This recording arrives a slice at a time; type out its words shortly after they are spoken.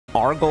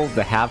Our goal is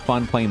to have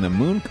fun playing the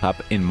Moon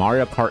Cup in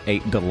Mario Kart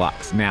 8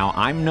 Deluxe. Now,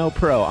 I'm no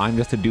pro, I'm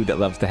just a dude that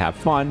loves to have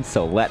fun,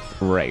 so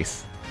let's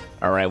race.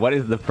 Alright, what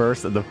is the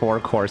first of the 4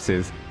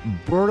 courses?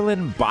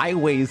 Berlin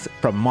Byways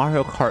from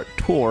Mario Kart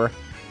Tour.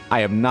 I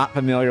am not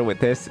familiar with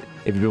this.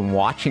 If you've been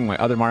watching my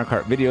other Mario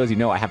Kart videos, you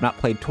know I have not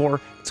played Tour,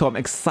 so I'm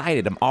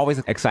excited. I'm always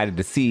excited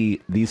to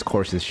see these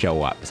courses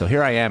show up. So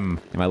here I am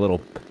in my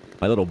little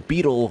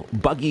Beetle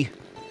buggy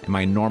in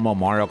my normal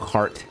Mario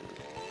Kart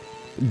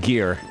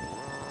gear.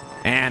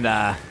 And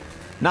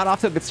not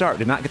off to a good start.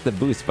 Did not get the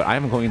boost, but I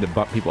am going to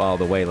bump people all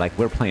the way like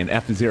we're playing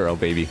F-Zero,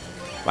 baby.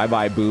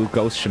 Bye-bye, Boo.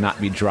 Ghost should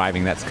not be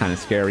driving. That's kind of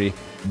scary.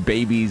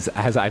 Babies,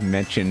 as I've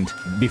mentioned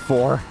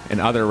before in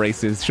other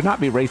races, should not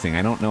be racing.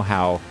 I don't know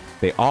how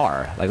they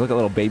are. Like, look at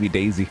little baby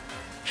Daisy.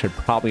 Should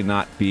probably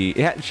not be...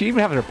 Yeah, she even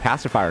has her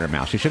pacifier in her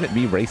mouth. She shouldn't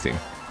be racing.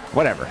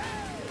 Whatever.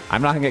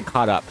 I'm not going to get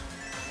caught up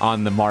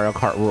on the Mario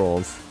Kart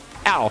rules.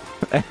 Ow!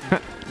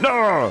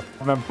 No!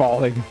 I'm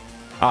falling.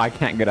 Oh, I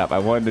can't get up. I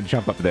wanted to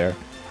jump up there.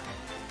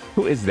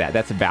 Who is that?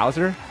 That's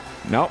Bowser?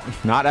 Nope,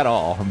 not at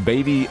all.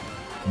 Baby,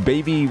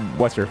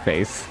 what's her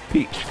face?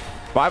 Peach.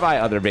 Bye-bye,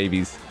 other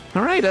babies.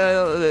 All right,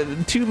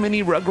 too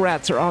many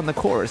Rugrats are on the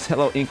course.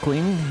 Hello,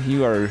 Inkling.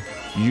 You are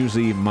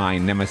usually my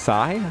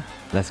nemesis.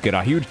 Let's get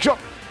a huge jump.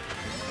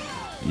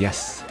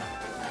 Yes.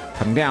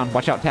 Come down.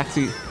 Watch out,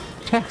 taxi.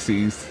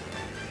 Taxis.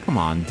 Come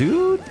on,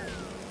 dude.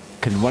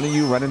 Can one of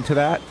you run into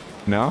that?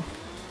 No?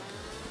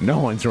 No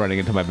one's running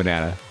into my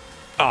banana.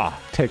 Ah,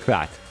 take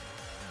that.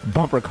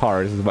 Bumper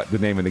Cars is what the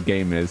name of the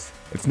game is.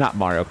 It's not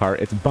Mario Kart,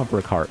 it's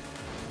Bumper Kart.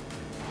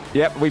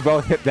 Yep, we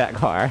both hit that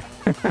car.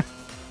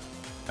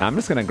 I'm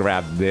just gonna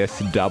grab this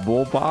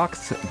double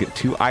box, get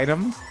 2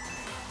 items,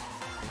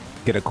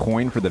 get a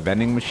coin for the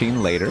vending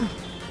machine later,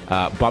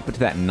 bump into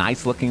that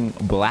nice looking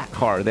black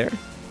car there.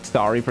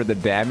 Sorry for the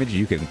damage,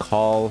 you can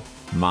call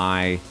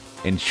my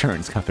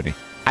insurance company.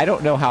 I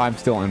don't know how I'm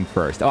still in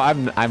first. Oh,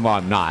 I'm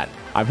not.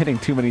 I'm hitting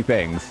too many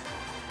things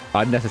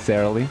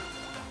unnecessarily.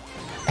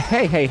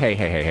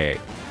 Hey.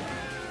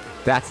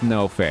 That's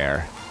no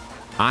fair.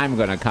 I'm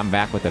gonna come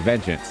back with a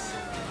vengeance.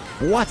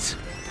 What?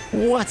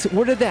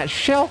 Where did that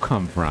shell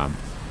come from?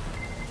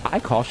 I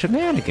call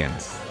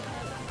shenanigans.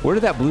 Where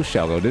did that blue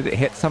shell go? Did it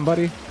hit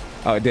somebody?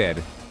 Oh, it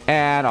did.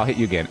 And I'll hit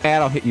you again.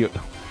 And I'll hit you.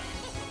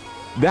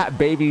 That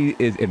baby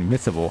is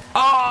invincible.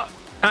 Oh,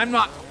 I'm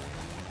not...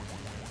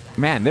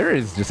 Man, there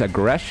is just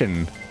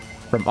aggression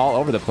from all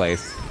over the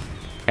place.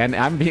 And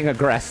I'm being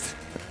aggressed.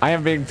 I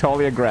am being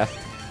totally aggressed.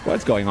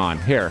 What's going on?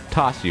 Here,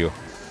 toss you.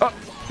 Oh,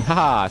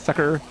 haha,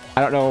 sucker.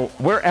 I don't know.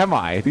 Where am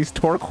I? These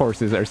tour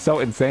courses are so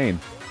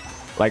insane.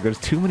 Like, there's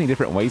too many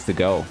different ways to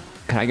go.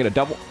 Can I get a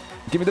double?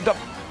 Give me the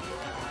double.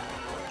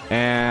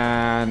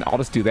 And I'll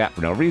just do that for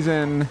no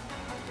reason.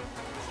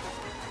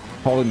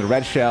 Holding the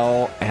red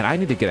shell. And I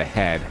need to get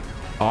ahead.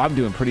 Oh, I'm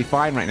doing pretty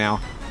fine right now.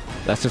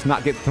 Let's just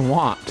not get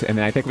swamped. And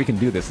I think we can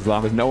do this as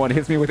long as no one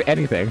hits me with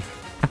anything.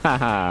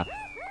 Haha.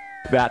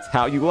 That's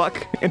how you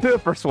luck into the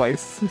first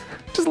place.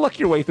 Just luck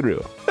your way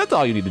through. That's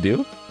all you need to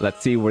do.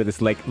 Let's see where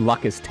this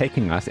luck is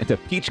taking us. Into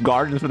Peach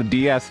Gardens for the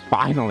DS.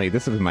 Finally,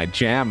 this was my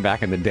jam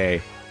back in the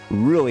day.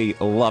 Really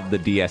love the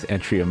DS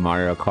entry of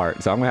Mario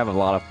Kart, so I'm gonna have a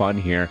lot of fun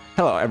here.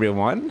 Hello,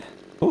 everyone.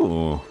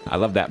 Ooh, I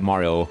love that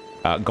Mario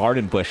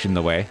garden bush in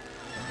the way.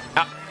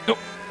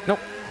 No.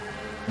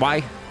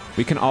 Why?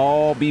 We can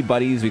all be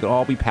buddies. We can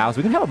all be pals.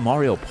 We can have a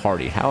Mario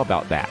party. How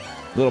about that?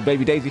 Little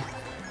baby Daisy.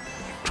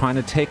 Trying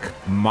to take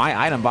my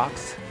item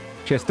box.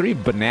 She has 3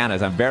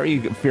 bananas. I'm very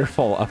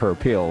fearful of her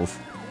pills,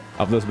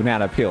 of those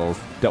banana pills.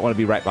 Don't want to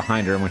be right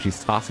behind her when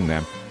she's tossing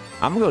them.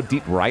 I'm gonna go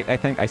deep right, I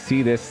think. I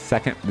see this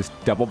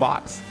double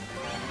box.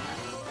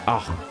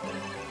 Oh,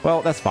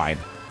 well, that's fine.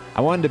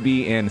 I wanted to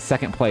be in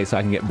second place so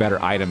I can get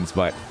better items,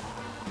 but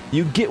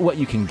you get what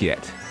you can get.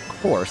 Of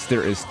course,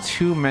 there is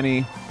too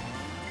many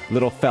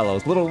little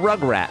fellows, little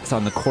Rugrats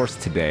on the course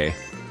today.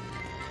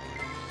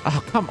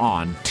 Oh, come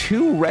on.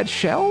 2 red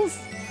shells?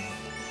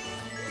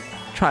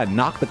 Try to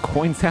knock the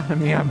coins out of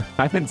me.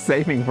 I've been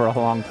saving for a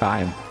long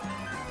time.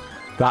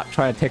 Stop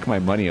trying to take my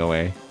money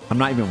away. I'm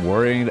not even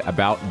worried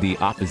about the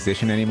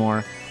opposition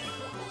anymore.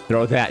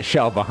 Throw that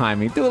shell behind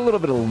me. Do a little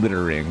bit of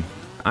littering.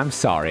 I'm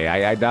sorry.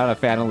 I'm not a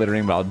fan of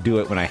littering, but I'll do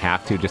it when I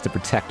have to just to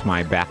protect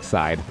my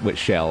backside with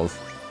shells.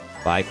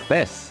 Like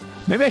this.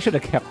 Maybe I should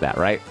have kept that,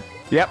 right?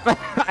 Yep.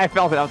 I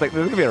felt it. I was like,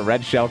 there's going to be a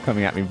red shell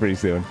coming at me pretty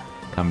soon.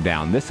 Come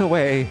down this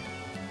way.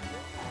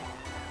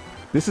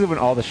 This is when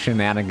all the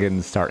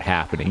shenanigans start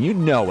happening. You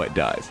know it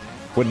does.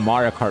 When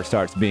Mario Kart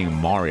starts being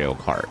Mario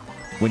Kart.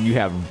 When you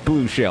have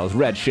blue shells,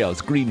 red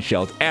shells, green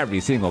shells, every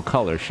single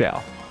color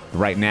shell.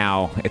 Right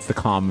now, it's the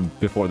calm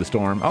before the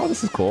storm. Oh,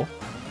 this is cool.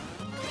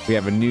 We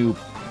have a new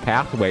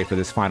pathway for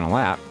this final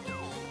lap.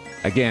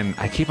 Again,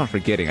 I keep on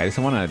forgetting. I just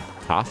want to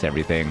toss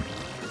everything.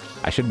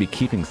 I should be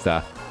keeping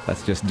stuff.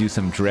 Let's just do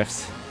some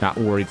drifts. Not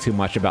worry too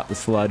much about the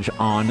sludge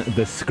on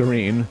the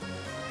screen.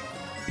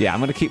 Yeah, I'm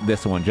going to keep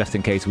this one just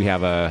in case we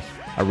have a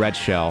red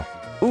shell.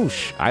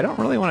 Oosh, I don't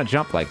really want to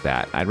jump like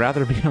that. I'd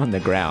rather be on the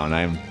ground.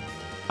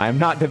 I'm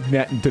not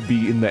meant to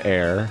be in the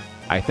air.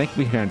 I think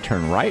we can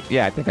turn right.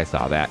 Yeah, I think I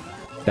saw that.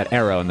 that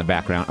arrow in the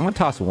background. I'm gonna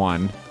toss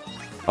one.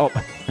 Oh,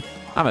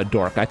 I'm a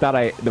dork. I thought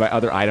my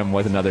other item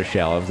was another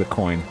shell. It was a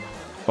coin.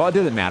 Well, it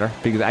doesn't matter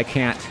because I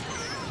can't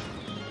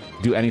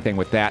do anything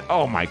with that.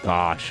 Oh my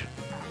gosh.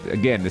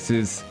 Again, this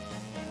is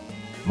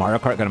Mario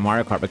Kart gonna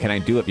Mario Kart, but can I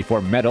do it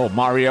before Metal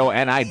Mario?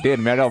 And I did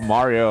Metal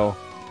Mario.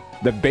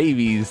 The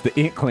babies, the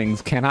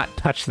Inklings cannot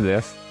touch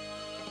this.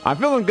 I'm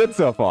feeling good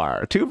so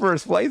far. 2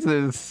 first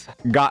places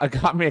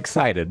got me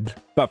excited.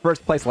 But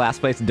first place, last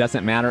place,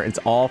 doesn't matter. It's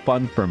all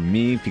fun for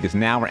me because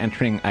now we're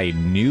entering a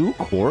new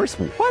course.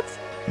 What?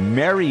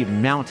 Merry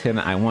Mountain.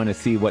 I want to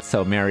see what's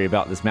so merry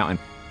about this mountain.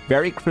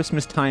 Very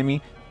Christmas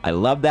timey. I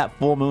love that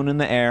full moon in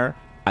the air.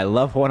 I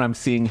love what I'm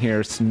seeing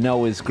here.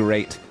 Snow is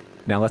great.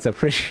 Now let's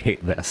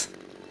appreciate this.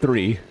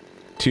 3,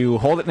 2,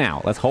 hold it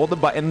now. Let's hold the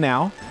button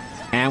now.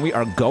 And we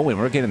are going.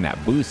 We're getting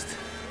that boost.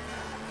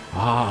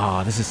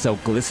 Ah, this is so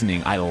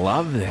glistening. I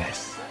love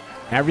this.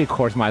 Every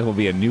course might as well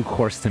be a new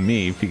course to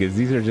me because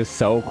these are just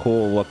so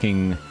cool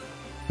looking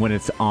when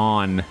it's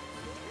on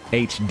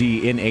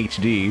HD, in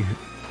HD.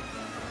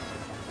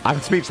 I'm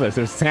speechless.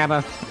 There's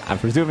Santa. I'm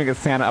presuming it's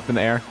Santa up in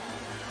the air.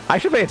 I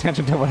should pay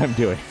attention to what I'm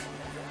doing.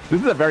 This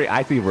is a very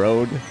icy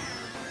road.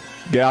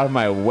 Get out of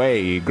my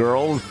way,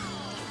 girls.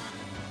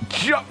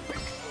 Jump.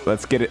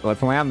 Let's get it.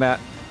 Let's land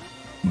that.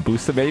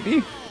 Boost the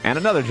baby. And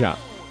another jump.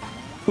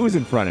 Who's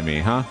in front of me,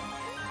 huh?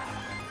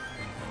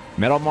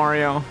 Metal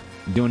Mario.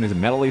 Doing his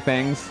metally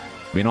things.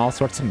 Being all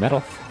sorts of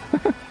metal.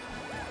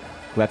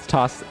 Let's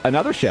toss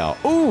another shell.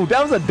 Ooh,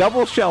 that was a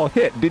double shell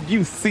hit. Did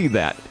you see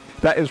that?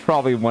 That is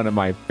probably one of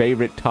my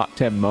favorite top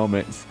 10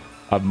 moments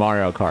of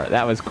Mario Kart.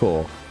 That was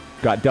cool.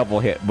 Got double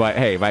hit, but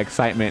hey, my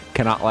excitement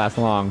cannot last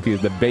long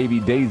because the baby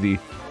Daisy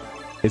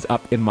is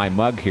up in my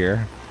mug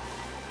here.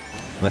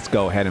 Let's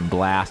go ahead and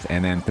blast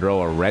and then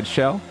throw a red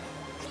shell.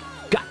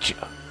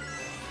 Gotcha.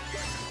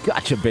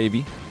 Gotcha,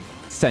 baby.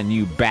 Send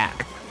you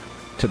back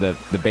to the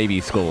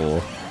baby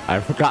school. I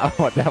forgot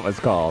what that was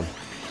called.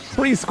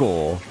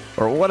 Preschool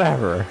or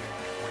whatever.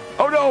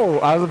 Oh no,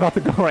 I was about to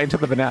go right into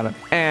the banana.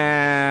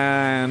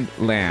 And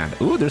land.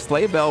 Ooh, there's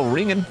sleigh bell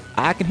ringing.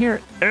 I can hear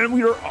it. And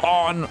we are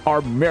on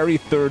our merry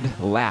 3rd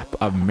lap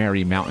of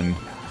Merry Mountain.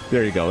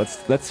 There you go.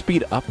 Let's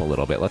speed up a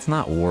little bit. Let's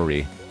not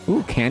worry.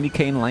 Ooh, Candy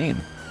Cane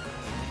Lane.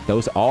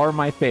 Those are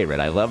my favorite.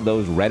 I love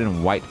those red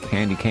and white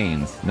candy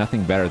canes.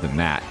 Nothing better than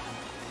that.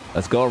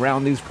 Let's go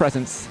around these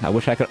presents. I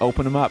wish I could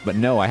open them up, but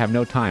no, I have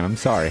no time. I'm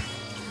sorry.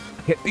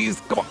 Hit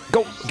these. Come on,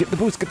 go. Get the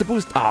boost. Get the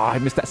boost. Ah, I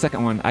missed that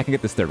second one. I can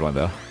get this 3rd one,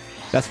 though.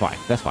 That's fine.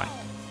 That's fine.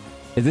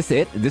 Is this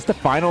it? Is this the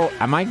final?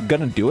 Am I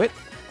gonna do it?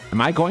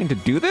 Am I going to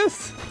do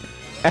this?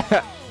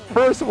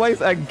 First place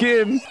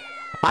again.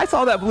 I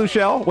saw that blue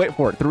shell. Wait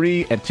for it.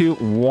 3 and 2,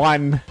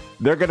 1.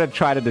 They're gonna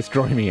try to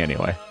destroy me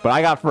anyway. But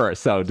I got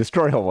first, so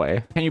destroy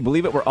away. Can you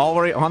believe it? We're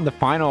already on the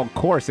final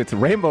course. It's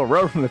Rainbow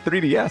Road from the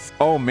 3DS.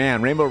 Oh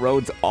man, Rainbow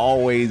Roads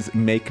always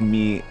make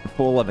me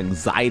full of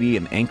anxiety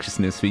and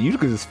anxiousness. So you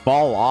could just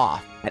fall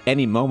off at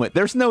any moment.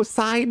 There's no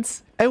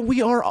sides, and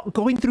we are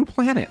going through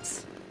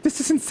planets. This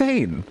is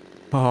insane.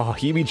 Oh,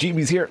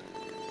 heebie-jeebies here.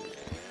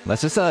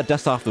 Let's just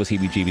dust off those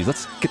heebie-jeebies.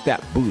 Let's get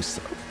that boost.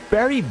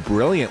 Very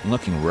brilliant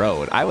looking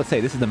road. I would say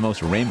this is the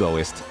most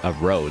rainbowist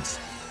of roads.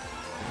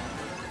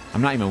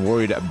 I'm not even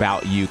worried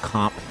about you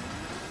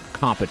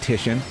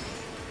competition.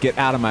 Get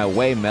out of my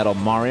way, Metal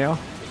Mario.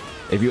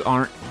 If you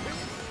aren't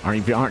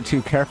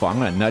too careful, I'm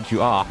gonna nudge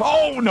you off.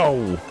 Oh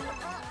no!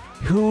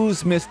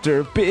 Who's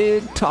Mr.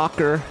 Big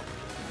Talker?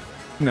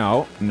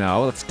 No,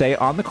 let's stay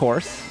on the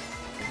course.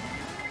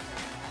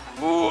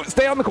 Ooh,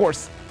 stay on the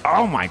course.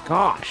 Oh my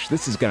gosh,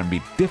 this is gonna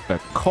be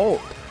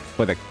difficult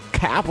with a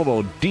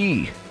capital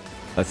D.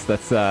 Let's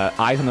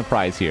eyes on the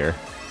prize here.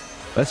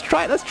 Let's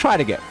try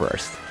to get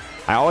first.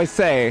 I always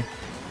say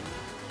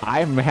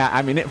I'm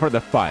in it for the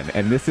fun,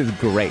 and this is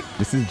great.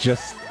 This is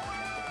just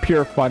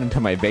pure fun into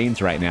my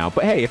veins right now.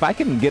 But hey, if I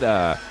can get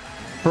a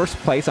first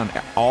place on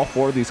all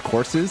 4 of these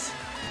courses,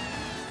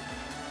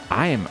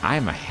 I am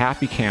a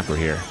happy camper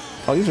here.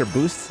 Oh, these are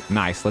boosts.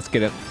 Nice. Let's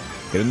get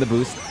in the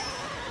boost.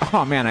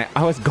 Oh man,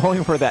 I was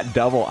going for that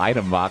double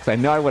item box. I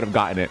know I would have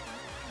gotten it,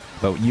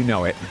 but you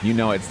know it. You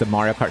know it's the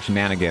Mario Kart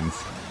shenanigans.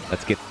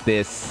 Let's get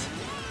this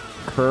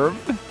curve.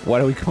 What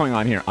are we going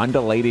on here?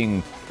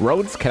 Undulating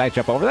roads? Can I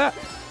jump over that?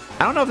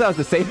 I don't know if that was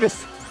the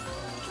safest.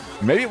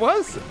 Maybe it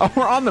was. Oh,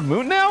 we're on the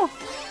moon now?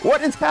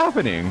 What is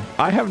happening?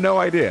 I have no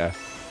idea.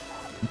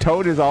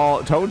 Toads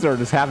are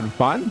just having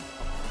fun?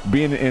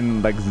 Being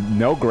in like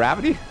no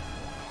gravity?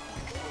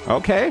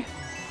 Okay.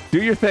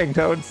 Do your thing,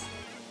 Toads.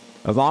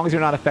 As long as you're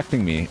not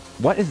affecting me.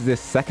 What is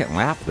this second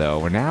lap though?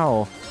 We're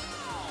now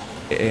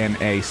in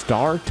a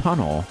star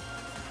tunnel.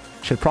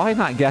 Should probably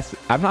not guess.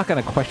 I'm not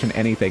going to question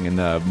anything in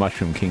the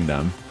Mushroom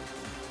Kingdom.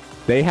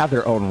 They have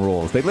their own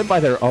rules. They live by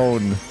their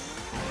own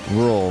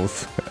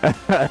rules.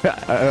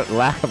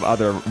 Lack of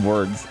other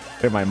words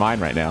in my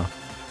mind right now.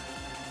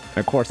 And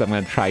of course, I'm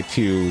going to try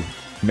to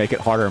make it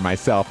harder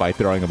myself by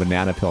throwing a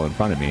banana peel in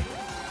front of me.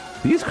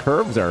 These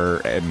curves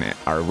are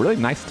really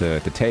nice to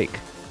take.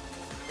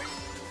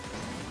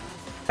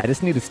 I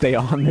just need to stay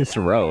on this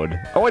road.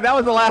 Oh wait, that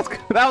was the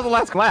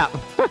last lap.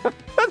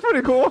 That's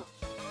pretty cool.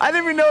 I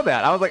didn't even know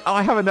that. I was like, oh,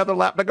 I have another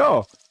lap to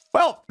go.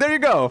 Well, there you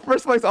go.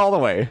 First place all the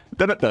way.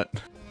 Dun-dun-dun.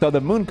 So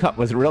the Moon Cup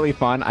was really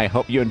fun. I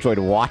hope you enjoyed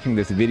watching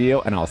this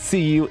video, and I'll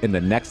see you in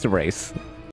the next race.